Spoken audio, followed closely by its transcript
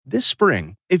This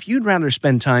spring, if you'd rather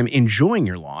spend time enjoying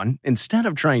your lawn instead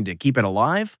of trying to keep it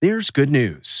alive, there's good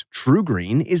news.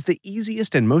 TruGreen is the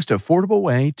easiest and most affordable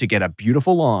way to get a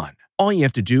beautiful lawn. All you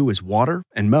have to do is water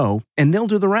and mow, and they'll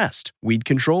do the rest. Weed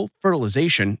control,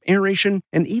 fertilization, aeration,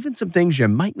 and even some things you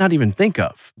might not even think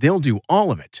of. They'll do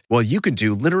all of it, while you can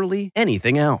do literally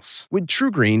anything else. With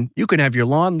TruGreen, you can have your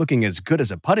lawn looking as good as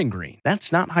a putting green.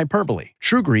 That's not hyperbole.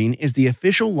 TruGreen is the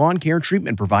official lawn care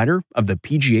treatment provider of the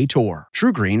PGA Tour.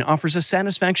 TruGreen offers a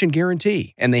satisfaction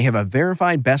guarantee, and they have a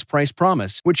verified best price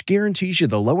promise, which guarantees you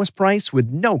the lowest price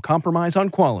with no compromise on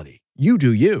quality. You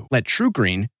do you. Let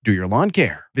TruGreen do your lawn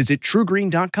care. Visit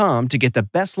TruGreen.com to get the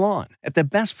best lawn at the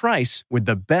best price with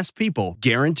the best people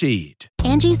guaranteed.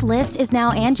 Angie's List is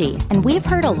now Angie, and we've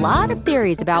heard a lot of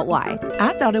theories about why.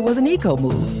 I thought it was an eco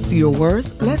move. Fewer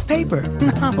words, less paper.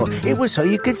 No, it was so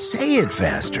you could say it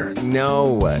faster.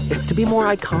 No, it's to be more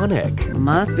iconic.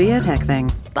 Must be a tech thing.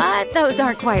 But those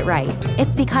aren't quite right.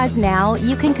 It's because now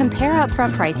you can compare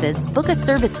upfront prices, book a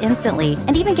service instantly,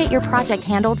 and even get your project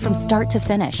handled from start to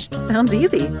finish. Sounds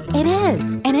easy. It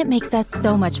is, and it makes us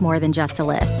so much more than just a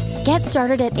list. Get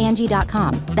started at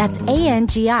Angie.com. That's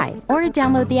ANGI, or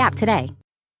download the app today.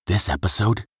 This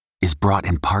episode is brought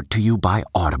in part to you by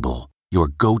Audible, your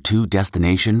go-to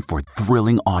destination for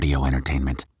thrilling audio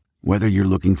entertainment. Whether you're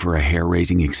looking for a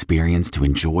hair-raising experience to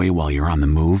enjoy while you're on the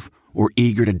move, or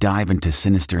eager to dive into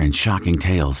sinister and shocking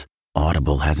tales,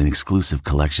 Audible has an exclusive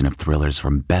collection of thrillers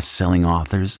from best-selling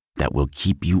authors that will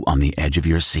keep you on the edge of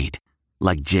your seat.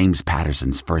 Like James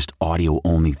Patterson's first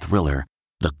audio-only thriller,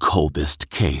 The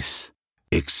Coldest Case.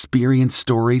 Experience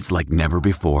stories like never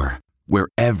before, where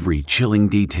every chilling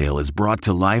detail is brought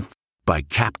to life by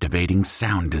captivating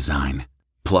sound design.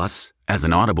 Plus, as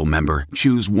an Audible member,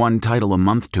 choose one title a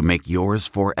month to make yours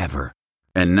forever.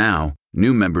 And now,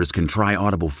 new members can try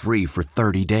Audible free for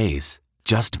 30 days.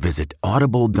 Just visit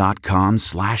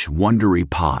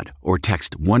audible.com/WonderyPod or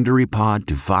text WonderyPod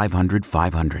to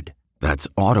 500-500. That's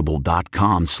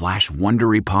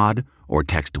audible.com/WonderyPod or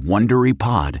text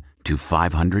WonderyPod to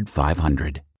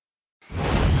 500-500.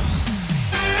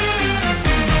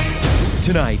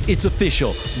 Tonight, it's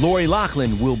official. Lori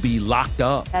Loughlin will be locked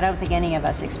up. I don't think any of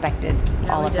us expected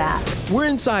all of that. We're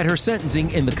inside her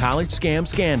sentencing in the college scam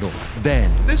scandal.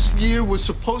 Then, this year was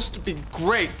supposed to be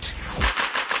great.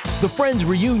 The Friends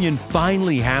reunion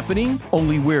finally happening,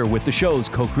 only we're with the show's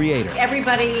co-creator.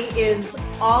 Everybody is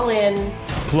all in.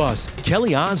 Plus,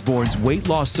 Kelly Osbourne's weight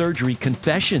loss surgery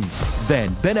confessions.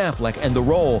 Then, Ben Affleck and the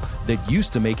role that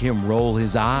used to make him roll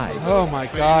his eyes. Oh my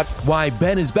God. Why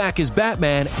Ben is back as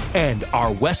Batman, and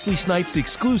our Wesley Snipes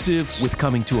exclusive with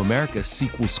Coming to America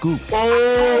sequel scoop.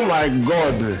 Oh my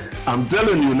God. I'm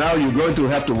telling you now, you're going to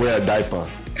have to wear a diaper.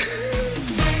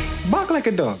 Bark like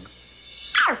a dog.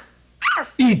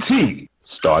 E.T.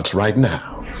 starts right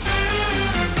now.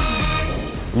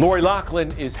 Lori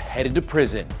Loughlin is headed to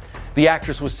prison. The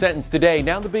actress was sentenced today.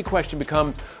 Now the big question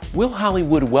becomes, will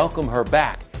Hollywood welcome her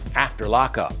back after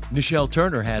lockup? Nichelle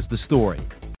Turner has the story.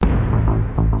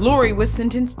 Lori was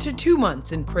sentenced to 2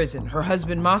 months in prison. Her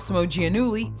husband, Massimo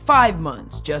Giannulli, 5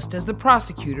 months, just as the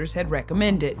prosecutors had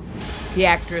recommended. The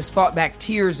actress fought back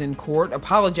tears in court,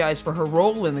 apologized for her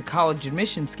role in the college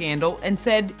admission scandal, and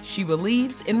said she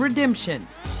believes in redemption.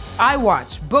 I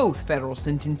watched both federal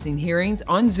sentencing hearings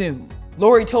on Zoom.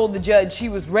 Lori told the judge she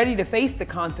was ready to face the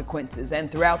consequences, and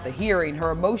throughout the hearing,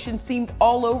 her emotions seemed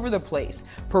all over the place,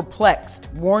 perplexed,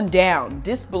 worn down,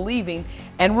 disbelieving,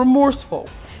 and remorseful.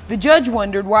 The judge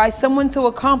wondered why someone so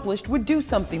accomplished would do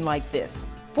something like this.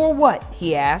 For what,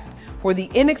 he asked, for the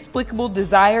inexplicable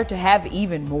desire to have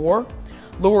even more?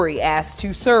 Lori asked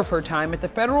to serve her time at the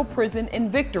federal prison in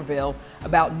Victorville,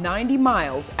 about 90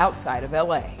 miles outside of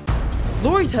LA.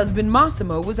 Lori's husband,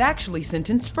 Massimo, was actually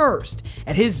sentenced first.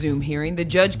 At his Zoom hearing, the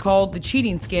judge called the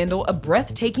cheating scandal a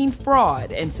breathtaking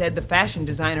fraud and said the fashion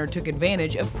designer took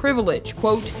advantage of privilege.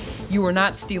 Quote, "You are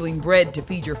not stealing bread to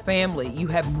feed your family. You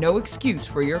have no excuse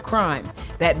for your crime.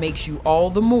 That makes you all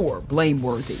the more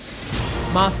blameworthy."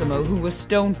 Massimo, who was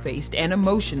stone-faced and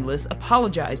emotionless,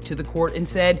 apologized to the court and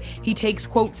said he takes,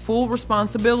 quote, "full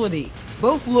responsibility."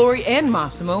 Both Lori and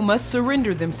Massimo must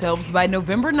surrender themselves by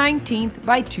November 19th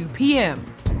by 2 p.m.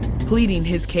 Pleading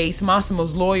his case,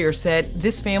 Massimo's lawyer said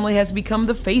this family has become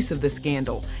the face of the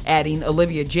scandal, adding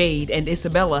Olivia Jade and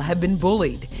Isabella have been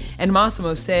bullied. And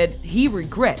Massimo said he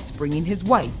regrets bringing his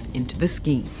wife into the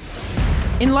scheme.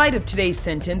 In light of today's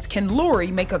sentence, can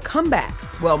Lori make a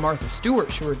comeback? Well, Martha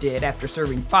Stewart sure did after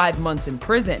serving 5 months in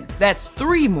prison. That's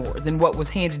 3 more than what was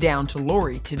handed down to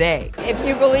Lori today. If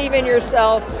you believe in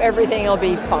yourself, everything will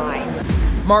be fine.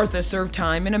 Martha served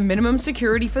time in a minimum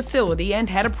security facility and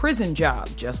had a prison job,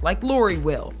 just like Lori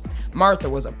will. Martha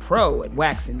was a pro at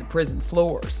waxing the prison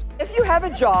floors. If you have a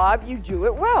job, you do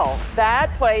it well.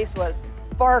 That place was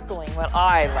sparkling when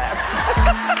I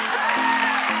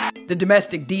left. The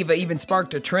domestic diva even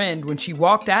sparked a trend when she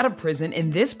walked out of prison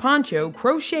in this poncho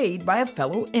crocheted by a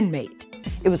fellow inmate.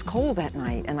 It was cold that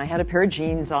night, and I had a pair of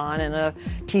jeans on and a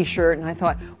t-shirt, and I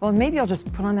thought, well, maybe I'll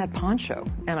just put on that poncho.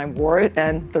 And I wore it,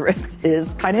 and the rest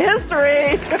is kind of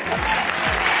history.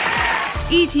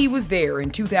 E.T. was there in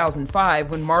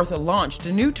 2005 when Martha launched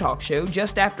a new talk show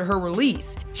just after her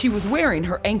release. She was wearing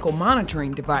her ankle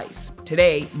monitoring device.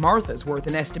 Today, Martha's worth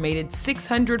an estimated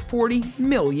 $640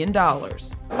 million.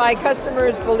 My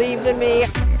customers believed in me.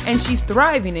 And she's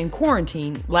thriving in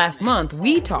quarantine. Last month,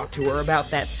 we talked to her about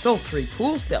that sultry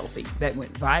pool selfie that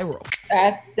went viral.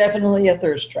 That's definitely a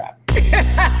thirst trap.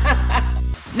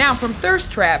 Now, from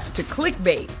thirst traps to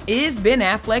clickbait, is Ben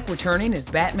Affleck returning as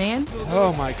Batman?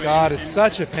 Oh my God, it's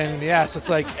such a pain in the ass. It's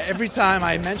like every time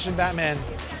I mention Batman,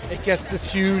 it gets this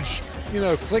huge,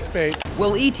 clickbait.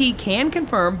 Well, E.T. can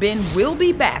confirm Ben will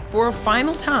be back for a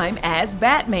final time as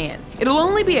Batman. It'll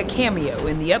only be a cameo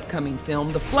in the upcoming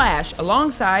film The Flash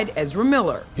alongside Ezra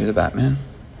Miller. You're the Batman?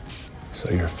 So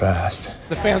you're fast.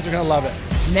 The fans are gonna love it.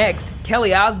 Next,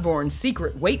 Kelly Osbourne's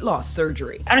secret weight loss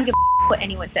surgery. I don't give a what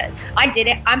anyone says. I did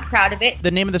it. I'm proud of it.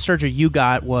 The name of the surgery you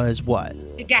got was what?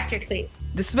 The gastric sleeve.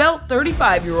 The svelte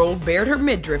 35-year-old bared her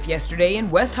midriff yesterday in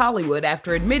West Hollywood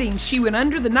after admitting she went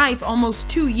under the knife almost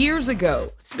 2 years ago.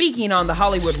 Speaking on the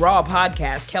Hollywood Raw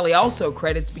podcast, Kelly also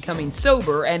credits becoming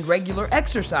sober and regular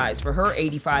exercise for her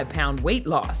 85-pound weight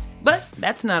loss. But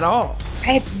that's not all.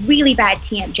 I had really bad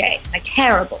TMJ, like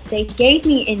terrible. They gave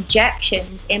me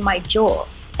injections in my jaw,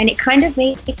 and it kind of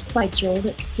made my jaw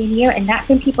look skinnier, and that's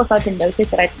when people started to notice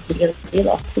that I really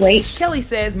lost weight. Kelly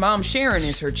says Mom Sharon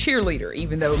is her cheerleader,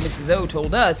 even though Mrs. O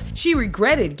told us she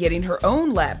regretted getting her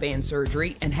own lap band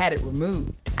surgery and had it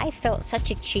removed. I felt such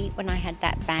a cheat when I had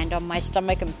that band on my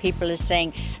stomach and people are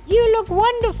saying, "You look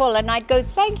wonderful," and I'd go,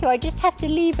 "Thank you, I just have to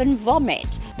leave and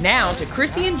vomit." Now to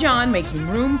Chrissy and John making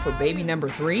room for baby number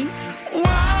 3.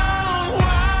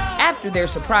 After their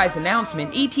surprise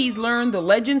announcement, ET's learned the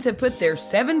Legends have put their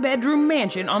 7-bedroom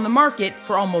mansion on the market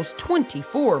for almost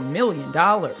 $24 million.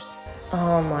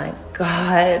 Oh my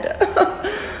God.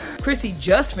 Chrissy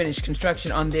just finished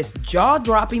construction on this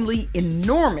jaw-droppingly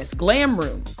enormous glam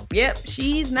room. Yep,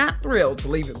 she's not thrilled to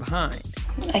leave it behind.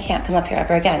 I can't come up here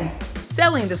ever again.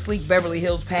 Selling the sleek Beverly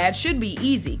Hills pad should be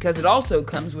easy because it also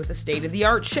comes with a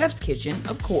state-of-the-art chef's kitchen,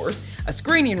 of course, a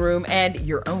screening room, and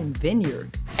your own vineyard.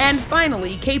 And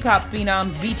finally, K-pop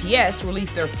phenoms BTS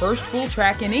released their first full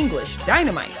track in English,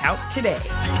 Dynamite, out today.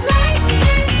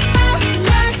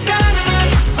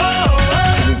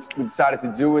 We decided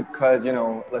to do it because,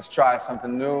 let's try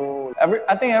something new.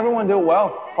 I think everyone did well,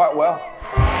 quite well.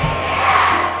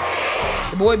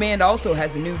 The boy band also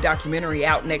has a new documentary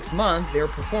out next month. They're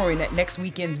performing at next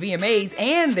weekend's VMAs,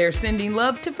 and they're sending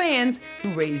love to fans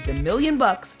who raised $1 million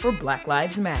for Black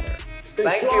Lives Matter.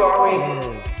 Thank you,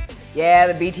 Army.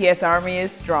 Yeah, the BTS Army is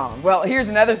strong. Well, here's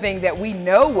another thing that we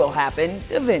know will happen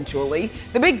eventually.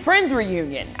 The big Friends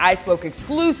reunion. I spoke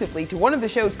exclusively to one of the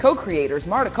show's co-creators,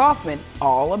 Marta Kaufman,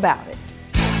 all about it.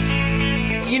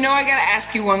 I gotta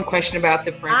ask you one question about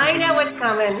the Friends reunion. I know what's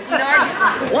coming.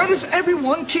 Why does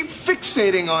everyone keep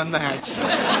fixating on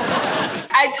that?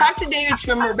 I talked to David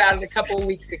Schwimmer about it a couple of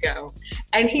weeks ago,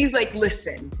 and he's like,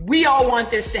 listen, we all want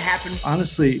this to happen.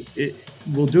 Honestly,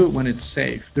 we'll do it when it's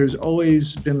safe. There's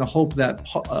always been the hope that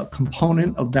a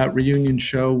component of that reunion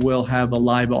show will have a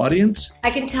live audience. I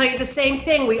can tell you the same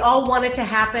thing. We all want it to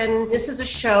happen. This is a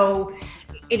show.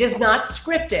 It is not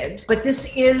scripted, but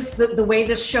this is the way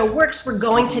this show works. We're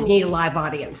going to need a live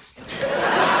audience.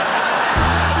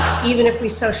 Even if we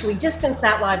socially distance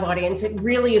that live audience, it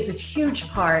really is a huge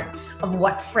part of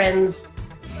what Friends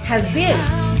has been.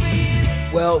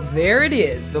 Well, there it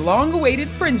is. The long-awaited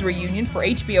Friends reunion for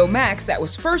HBO Max that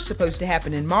was first supposed to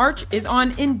happen in March is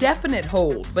on indefinite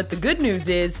hold. But the good news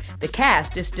is the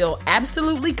cast is still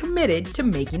absolutely committed to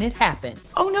making it happen.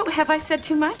 Oh no, have I said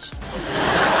too much?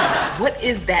 What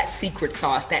is that secret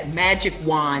sauce, that magic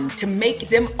wand to make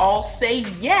them all say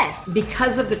yes?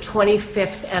 Because of the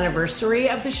 25th anniversary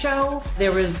of the show,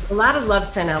 there was a lot of love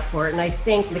sent out for it, and I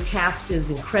think the cast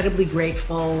is incredibly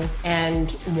grateful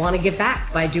and want to give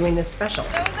back by doing this special.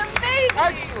 That was amazing!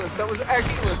 Excellent, that was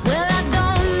excellent. Well, I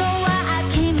don't know why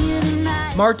I came here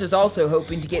tonight. Marta's also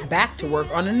hoping to get back to work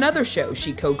on another show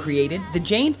she co-created, the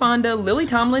Jane Fonda, Lily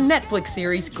Tomlin Netflix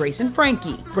series Grace and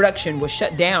Frankie. Production was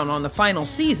shut down on the final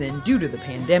season due to the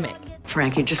pandemic.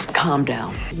 Frankie, just calm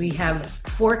down. We have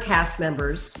 4 cast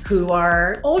members who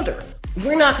are older,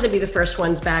 We're not going to be the first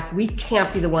ones back. We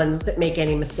can't be the ones that make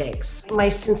any mistakes. My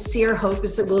sincere hope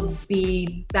is that we'll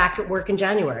be back at work in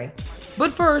January. But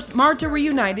first, Marta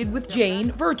reunited with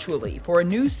Jane virtually for a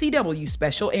new CW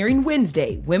special airing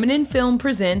Wednesday. Women in Film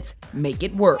presents Make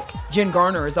It Work. Jen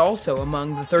Garner is also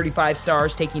among the 35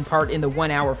 stars taking part in the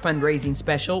one-hour fundraising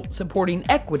special supporting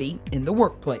equity in the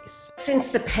workplace.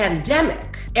 Since the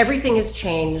pandemic, everything has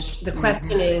changed. The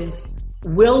question is,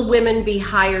 will women be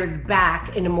hired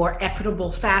back in a more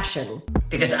equitable fashion?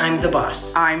 Because I'm the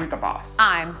boss. I'm the boss.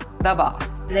 I'm the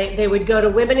boss. They would go to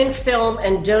Women in Film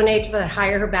and donate to the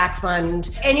Hire Her Back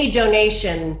Fund. Any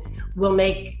donation will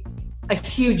make a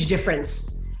huge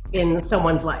difference in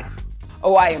someone's life.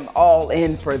 Oh, I am all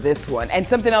in for this one. And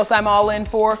something else I'm all in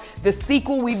for, the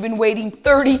sequel we've been waiting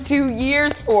 32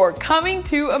 years for, Coming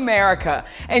to America.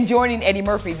 And joining Eddie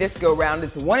Murphy this go-round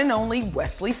is the one and only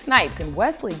Wesley Snipes. And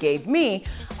Wesley gave me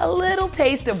a little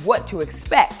taste of what to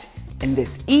expect in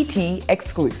this E.T.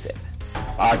 exclusive.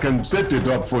 I can set it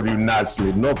up for you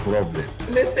nicely, no problem.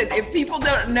 Listen, if people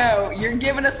don't know, you're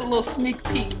giving us a little sneak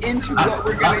peek into what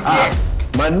we're gonna get.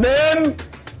 My name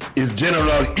is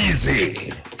General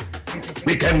Easy.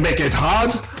 We can make it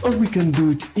hard or we can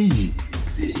do it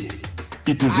easy.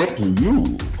 It is up to you.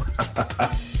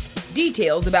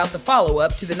 Details about the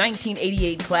follow-up to the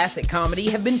 1988 classic comedy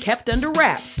have been kept under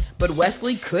wraps, but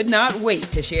Wesley could not wait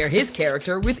to share his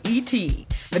character with E.T.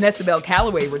 Vanessa Bell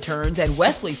Calloway returns, and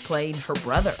Wesley's playing her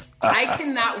brother. I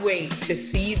cannot wait to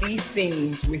see these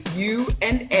scenes with you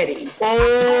and Eddie.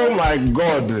 Oh my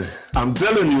God. I'm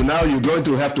telling you now, you're going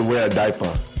to have to wear a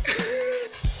diaper.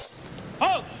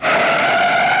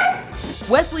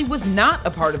 Wesley was not a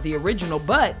part of the original,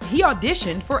 but he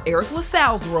auditioned for Eric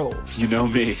LaSalle's role. You know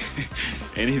me,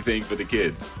 anything for the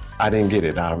kids. I didn't get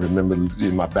it. I remember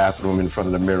in my bathroom in front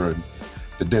of the mirror,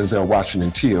 the Denzel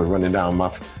Washington tear running down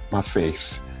my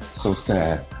face. So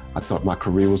sad. I thought my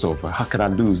career was over. How could I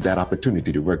lose that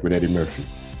opportunity to work with Eddie Murphy?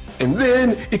 And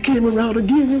then it came around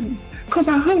again, because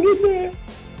I hung in there.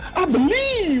 I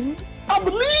believed.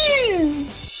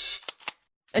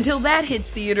 Until that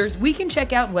hits theaters, we can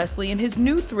check out Wesley in his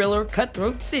new thriller,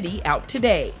 Cutthroat City, out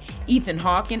today. Ethan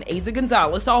Hawke and Eiza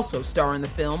Gonzalez also star in the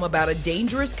film about a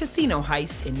dangerous casino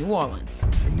heist in New Orleans.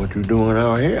 What you doing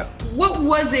out here? What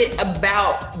was it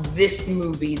about this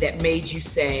movie that made you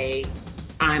say,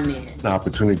 I'm in? The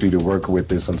opportunity to work with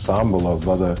this ensemble of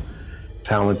other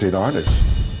talented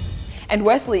artists. And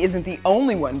Wesley isn't the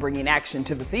only one bringing action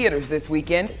to the theaters this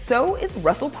weekend, so is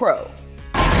Russell Crowe.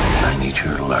 I need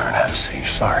you to learn how to say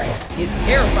sorry. His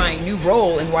terrifying new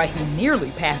role and why he nearly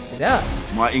passed it up.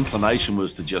 My inclination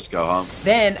was to just go home.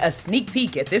 Then a sneak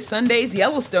peek at this Sunday's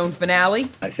Yellowstone finale.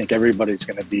 I think everybody's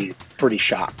going to be pretty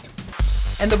shocked.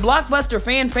 And the blockbuster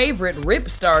fan favorite Rip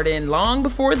starred in long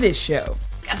before this show.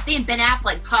 I'm seeing Ben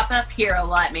Affleck pop up here a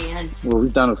lot, man. Well,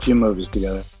 we've done a few movies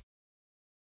together.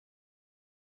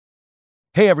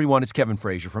 Hey everyone, it's Kevin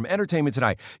Frazier from Entertainment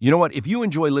Tonight. You know what? If you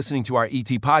enjoy listening to our ET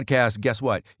podcast, guess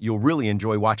what? You'll really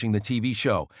enjoy watching the TV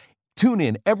show. Tune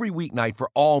in every weeknight for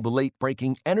all the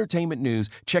late-breaking entertainment news.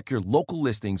 Check your local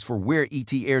listings for where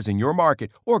ET airs in your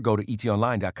market or go to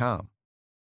etonline.com.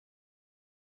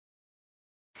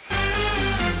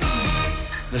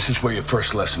 This is where your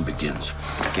first lesson begins.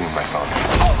 Give me my phone.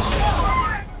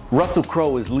 Russell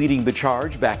Crowe is leading the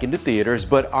charge back into theaters,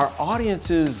 but our audience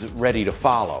is ready to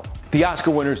follow. The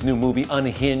Oscar winner's new movie,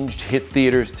 Unhinged, hit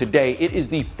theaters today. It is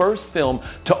the first film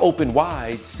to open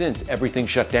wide since everything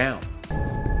shut down.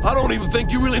 I don't even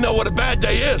think you really know what a bad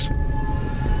day is.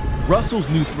 Russell's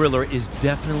new thriller is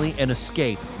definitely an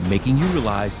escape, making you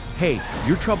realize, hey,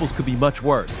 your troubles could be much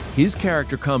worse. His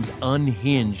character comes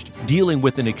unhinged, dealing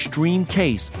with an extreme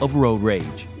case of road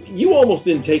rage. You almost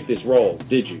didn't take this role,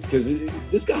 did you? Because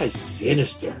this guy's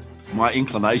sinister. My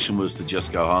inclination was to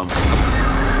just go home.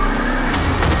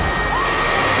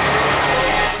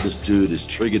 This dude is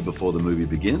triggered before the movie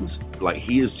begins. Like,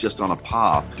 he is just on a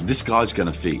path. This guy's going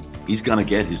to feed. He's going to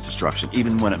get his destruction,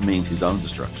 even when it means his own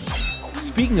destruction.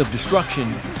 Speaking of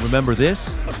destruction, remember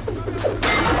this?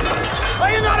 Are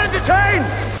you not entertained?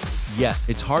 Yes,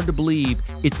 it's hard to believe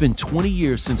it's been 20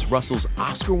 years since Russell's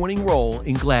Oscar-winning role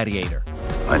in Gladiator.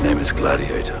 My name is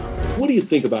Gladiator. What do you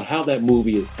think about how that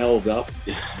movie is held up?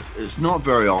 It's not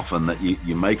very often that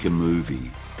you make a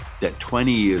movie that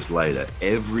 20 years later,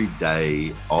 every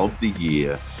day of the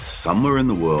year, somewhere in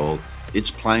the world,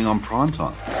 it's playing on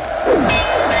primetime.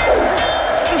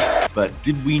 But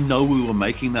did we know we were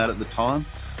making that at the time?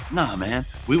 Nah, man.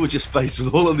 We were just faced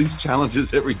with all of these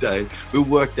challenges every day. We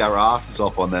worked our asses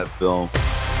off on that film.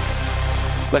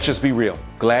 Let's just be real.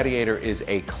 Gladiator is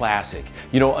a classic.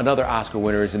 You know, another Oscar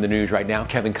winner is in the news right now,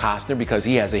 Kevin Costner, because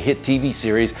he has a hit TV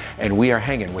series, and we are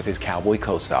hanging with his cowboy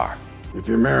co-star. If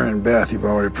you're marrying Beth, you've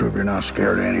already proved you're not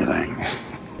scared of anything.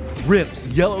 Rips,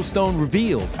 Yellowstone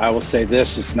reveals. I will say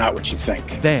this, it's not what you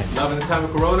think. Then, Love in the Time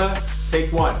of Corona,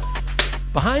 take one.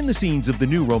 Behind the scenes of the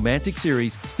new romantic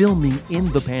series, filming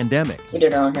in the pandemic. We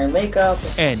did our own hair and makeup.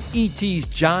 And E.T.'s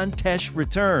John Tesh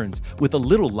returns with a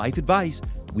little life advice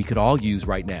we could all use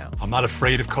right now. I'm not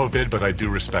afraid of COVID, but I do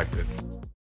respect it.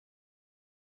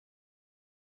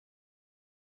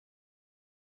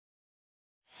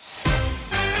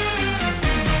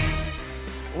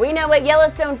 We know what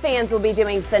Yellowstone fans will be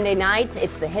doing Sunday night.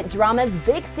 It's the hit drama's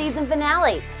big season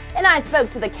finale. And I spoke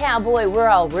to the cowboy we're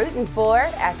all rooting for,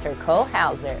 actor Cole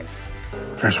Hauser.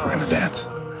 First, we're gonna dance.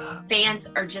 Fans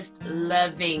are just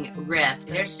loving Rip.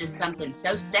 There's just something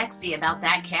so sexy about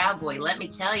that cowboy, let me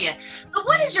tell you. But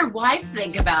what does your wife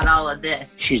think about all of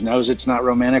this? She knows it's not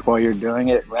romantic while you're doing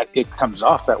it. It comes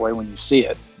off that way when you see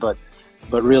it, but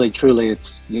really, truly,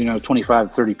 it's,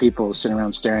 25, 30 people sitting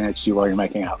around staring at you while you're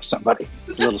making out with somebody.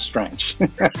 It's a little strange.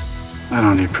 I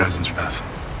don't need presents,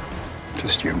 Beth.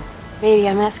 Just you. Baby,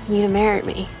 I'm asking you to marry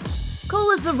me.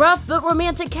 Cole is the rough but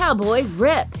romantic cowboy,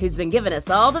 Rip, who's been giving us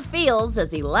all the feels as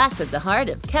he laughs at the heart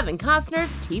of Kevin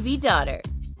Costner's TV daughter.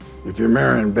 If you're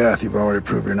marrying Beth, you've already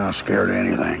proved you're not scared of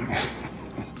anything.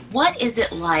 What is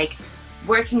it like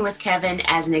working with Kevin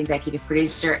as an executive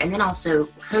producer and then also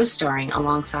co-starring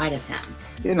alongside of him?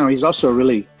 He's also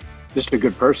really just a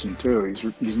good person, too.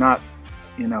 He's not,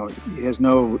 he has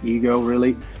no ego,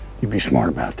 really. You'd be smart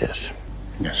about this.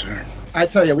 Yes, sir. I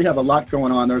tell you, we have a lot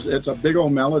going on. It's a big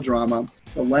old melodrama.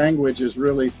 The language is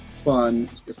really fun.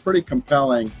 It's pretty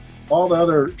compelling. All the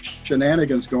other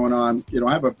shenanigans going on,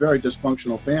 I have a very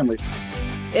dysfunctional family.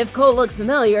 If Cole looks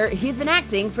familiar, he's been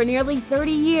acting for nearly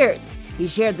 30 years. He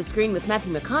shared the screen with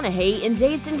Matthew McConaughey in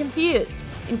Dazed and Confused,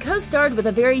 and co-starred with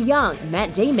a very young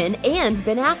Matt Damon and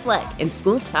Ben Affleck in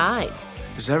School Ties.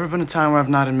 Has there ever been a time where I've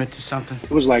not admitted to something?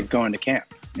 It was like going to camp,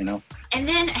 And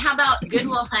then how about Good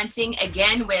Will Hunting,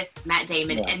 again with Matt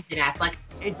Damon and Ben Affleck?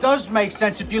 It does make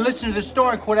sense if you listen to the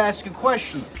story and quit asking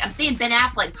questions. I'm seeing Ben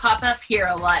Affleck pop up here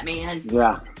a lot, man.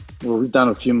 Yeah, well, we've done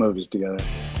a few movies together.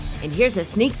 And here's a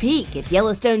sneak peek at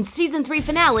Yellowstone's Season 3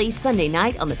 finale Sunday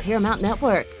night on the Paramount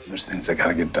Network. There's things I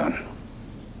gotta get done.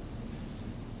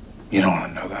 You don't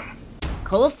want to know them.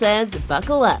 Cole says,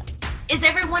 buckle up. Is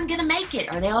everyone going to make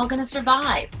it? Are they all going to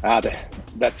survive?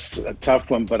 That's a tough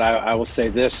one, but I will say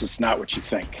this, it's not what you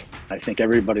think. I think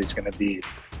everybody's going to be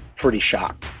pretty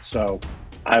shocked. So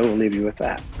I will leave you with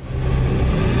that.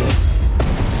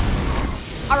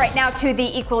 All right, now to the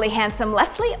equally handsome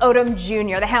Leslie Odom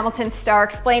Jr., the Hamilton star,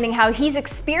 explaining how he's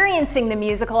experiencing the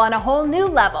musical on a whole new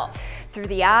level through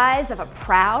the eyes of a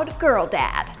proud girl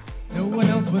dad. No one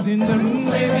else was in the room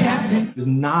where it happened. There's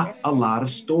not a lot of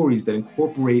stories that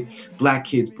incorporate Black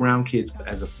kids, brown kids.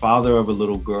 As a father of a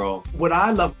little girl, what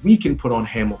I love, we can put on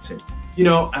Hamilton.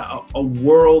 A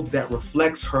world that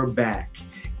reflects her back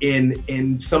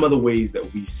in some of the ways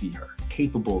that we see her.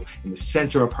 Capable, in the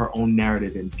center of her own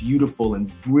narrative, and beautiful and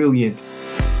brilliant.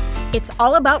 It's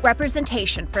all about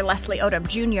representation for Leslie Odom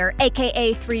Jr.,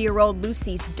 aka 3-year-old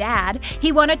Lucy's dad.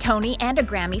 He won a Tony and a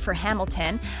Grammy for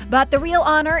Hamilton, but the real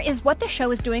honor is what the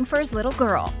show is doing for his little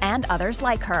girl and others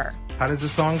like her. How does the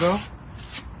song go?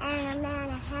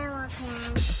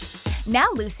 Now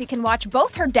Lucy can watch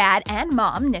both her dad and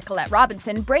mom, Nicolette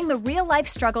Robinson, bring the real-life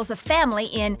struggles of family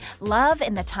in Love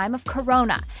in the Time of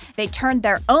Corona. They turned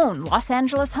their own Los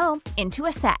Angeles home into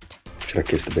a set. Should I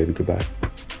kiss the baby goodbye?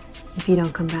 If you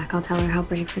don't come back, I'll tell her how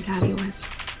brave her daddy was.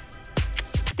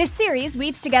 This series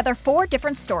weaves together 4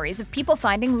 different stories of people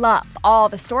finding love. All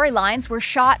the storylines were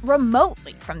shot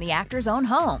remotely from the actors' own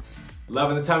homes.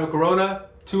 Love in the Time of Corona,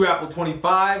 2 Apple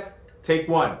 25, take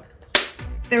one.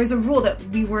 There was a rule that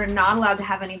we were not allowed to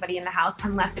have anybody in the house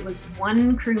unless it was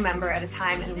one crew member at a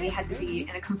time, and we had to be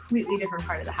in a completely different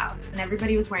part of the house, and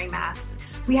everybody was wearing masks.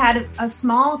 We had a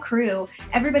small crew.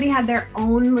 Everybody had their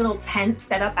own little tent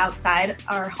set up outside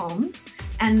our homes,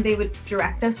 and they would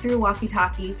direct us through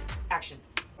walkie-talkie. Action.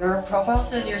 Your profile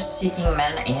says you're seeking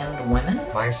men and women?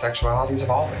 My sexuality is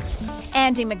evolving.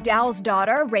 Andie MacDowell's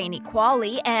daughter, Rainey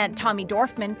Qualley, and Tommy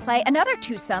Dorfman play another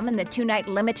twosome in the 2-night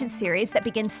limited series that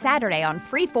begins Saturday on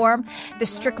Freeform. The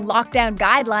strict lockdown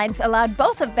guidelines allowed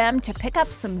both of them to pick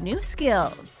up some new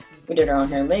skills. We did our own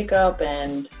hair and makeup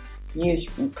and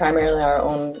used primarily our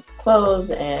own clothes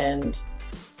and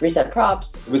reset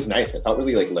props. It was nice. It felt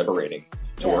really liberating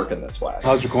to work in this way.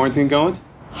 How's your quarantine going?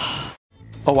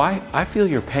 Oh, I feel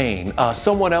your pain.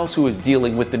 Someone else who is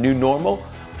dealing with the new normal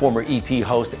former ET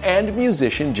host and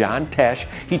musician John Tesh.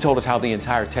 He told us how the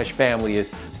entire Tesh family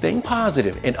is staying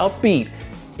positive and upbeat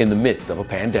in the midst of a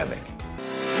pandemic.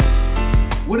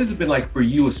 What has it been like for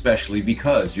you, especially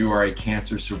because you are a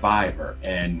cancer survivor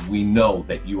and we know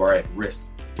that you are at risk?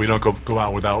 We don't go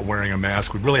out without wearing a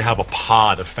mask. We really have a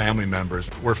pod of family members.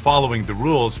 We're following the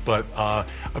rules, but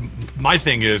my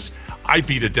thing is I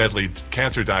beat a deadly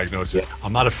cancer diagnosis. Yeah.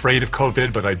 I'm not afraid of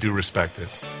COVID, but I do respect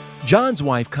it. John's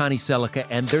wife, Connie Celica,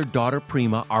 and their daughter,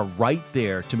 Prima, are right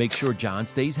there to make sure John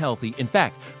stays healthy. In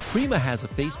fact, Prima has a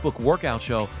Facebook workout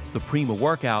show, The Prima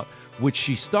Workout, which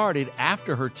she started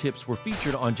after her tips were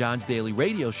featured on John's daily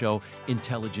radio show,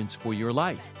 Intelligence for Your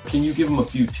Life. Can you give them a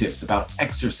few tips about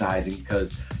exercising?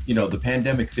 Because, you know, the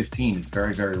pandemic 15 is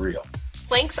very, very real.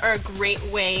 Planks are a great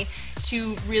way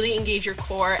to really engage your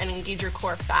core and engage your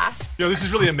core fast. You know, this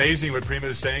is really amazing what Prima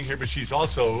is saying here, but she's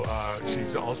also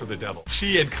the devil.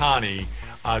 She and Connie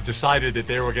decided that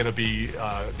they were going to be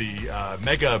the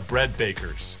mega bread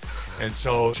bakers. And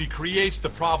so she creates the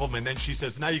problem, and then she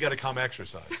says, now you got to come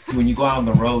exercise. When you go out on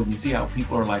the road and you see how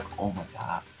people are like, oh my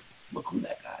God, look who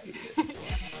that guy is.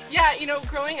 Yeah, you know,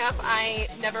 growing up, I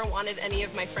never wanted any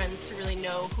of my friends to really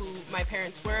know who my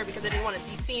parents were because I didn't want to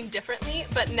be seen differently.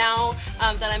 But now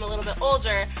that I'm a little bit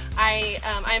older, I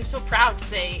am so proud to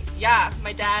say, yeah,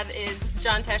 my dad is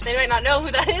John Tesh. They might not know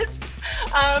who that is,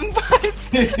 but...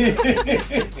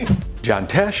 John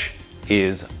Tesh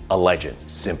is a legend,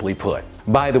 simply put.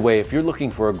 By the way, if you're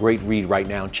looking for a great read right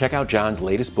now, check out John's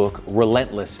latest book,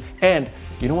 Relentless. And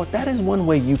you know what? That is one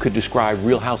way you could describe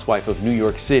Real Housewife of New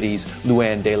York City's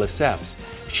Luann de Lesseps.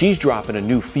 She's dropping a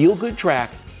new feel-good track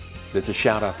that's a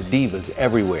shout-out to divas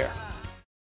everywhere.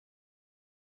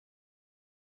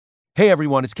 Hey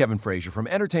everyone, it's Kevin Frazier from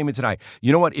Entertainment Tonight.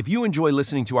 You know what? If you enjoy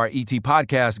listening to our ET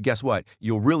podcast, guess what?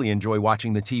 You'll really enjoy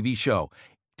watching the TV show.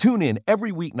 Tune in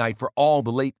every weeknight for all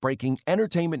the late-breaking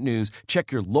entertainment news.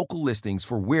 Check your local listings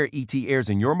for where ET airs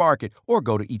in your market or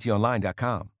go to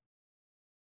etonline.com.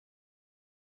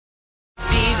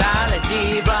 Viva la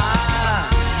diva,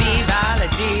 viva la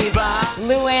diva.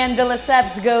 Luann de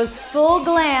Lesseps goes full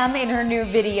glam in her new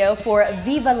video for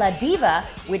Viva la Diva,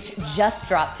 which just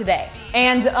dropped today.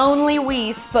 And Only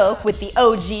We spoke with the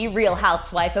OG Real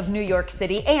Housewife of New York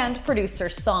City and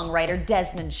producer-songwriter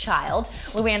Desmond Child.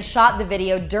 Luann shot the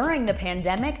video during the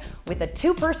pandemic with a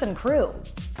two-person crew.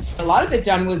 A lot of it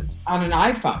done was on an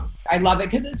iPhone. I love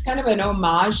it because it's kind of an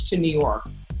homage to New York.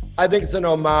 I think it's an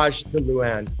homage to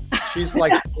Luann. She's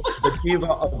like the diva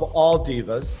of all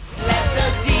divas.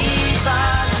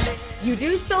 You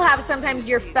do still have sometimes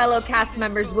your fellow cast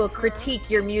members will critique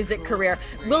your music career.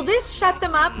 Will this shut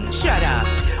them up? Shut up.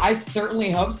 I certainly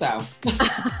hope so.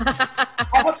 I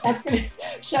hope that's going to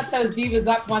shut those divas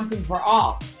up once and for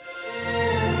all.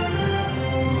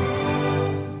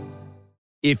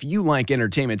 If you like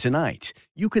Entertainment Tonight,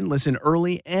 you can listen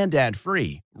early and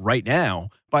ad-free right now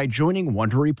by joining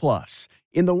Wondery Plus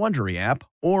in the Wondery app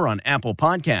or on Apple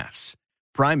Podcasts.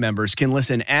 Prime members can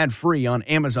listen ad-free on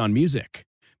Amazon Music.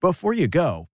 Before you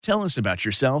go, tell us about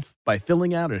yourself by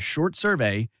filling out a short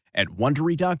survey at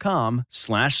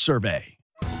Wondery.com/survey.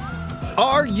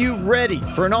 Are you ready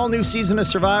for an all-new season of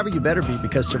Survivor? You better be,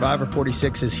 because Survivor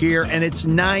 46 is here, and it's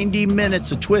 90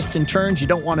 minutes of twists and turns you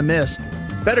don't want to miss.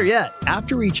 Better yet,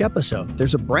 after each episode,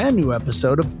 there's a brand new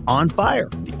episode of On Fire,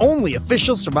 the only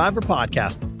official Survivor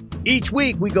podcast. Each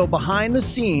week, we go behind the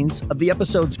scenes of the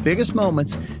episode's biggest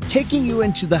moments, taking you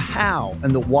into the how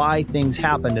and the why things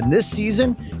happened. And this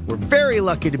season, we're very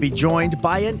lucky to be joined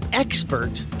by an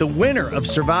expert, the winner of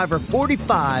Survivor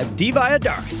 45, Dee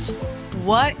Valladares.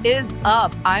 What is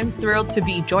up? I'm thrilled to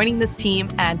be joining this team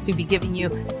and to be giving you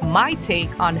my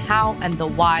take on how and the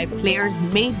why players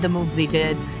made the moves they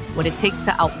did, what it takes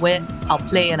to outwit,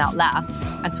 outplay, and outlast,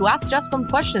 and to ask Jeff some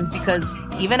questions, because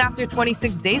even after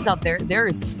 26 days out there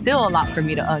is still a lot for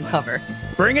me to uncover.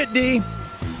 Bring it, Dee.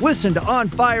 Listen to On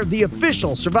Fire, the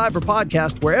official Survivor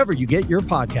podcast, wherever you get your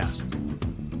podcasts.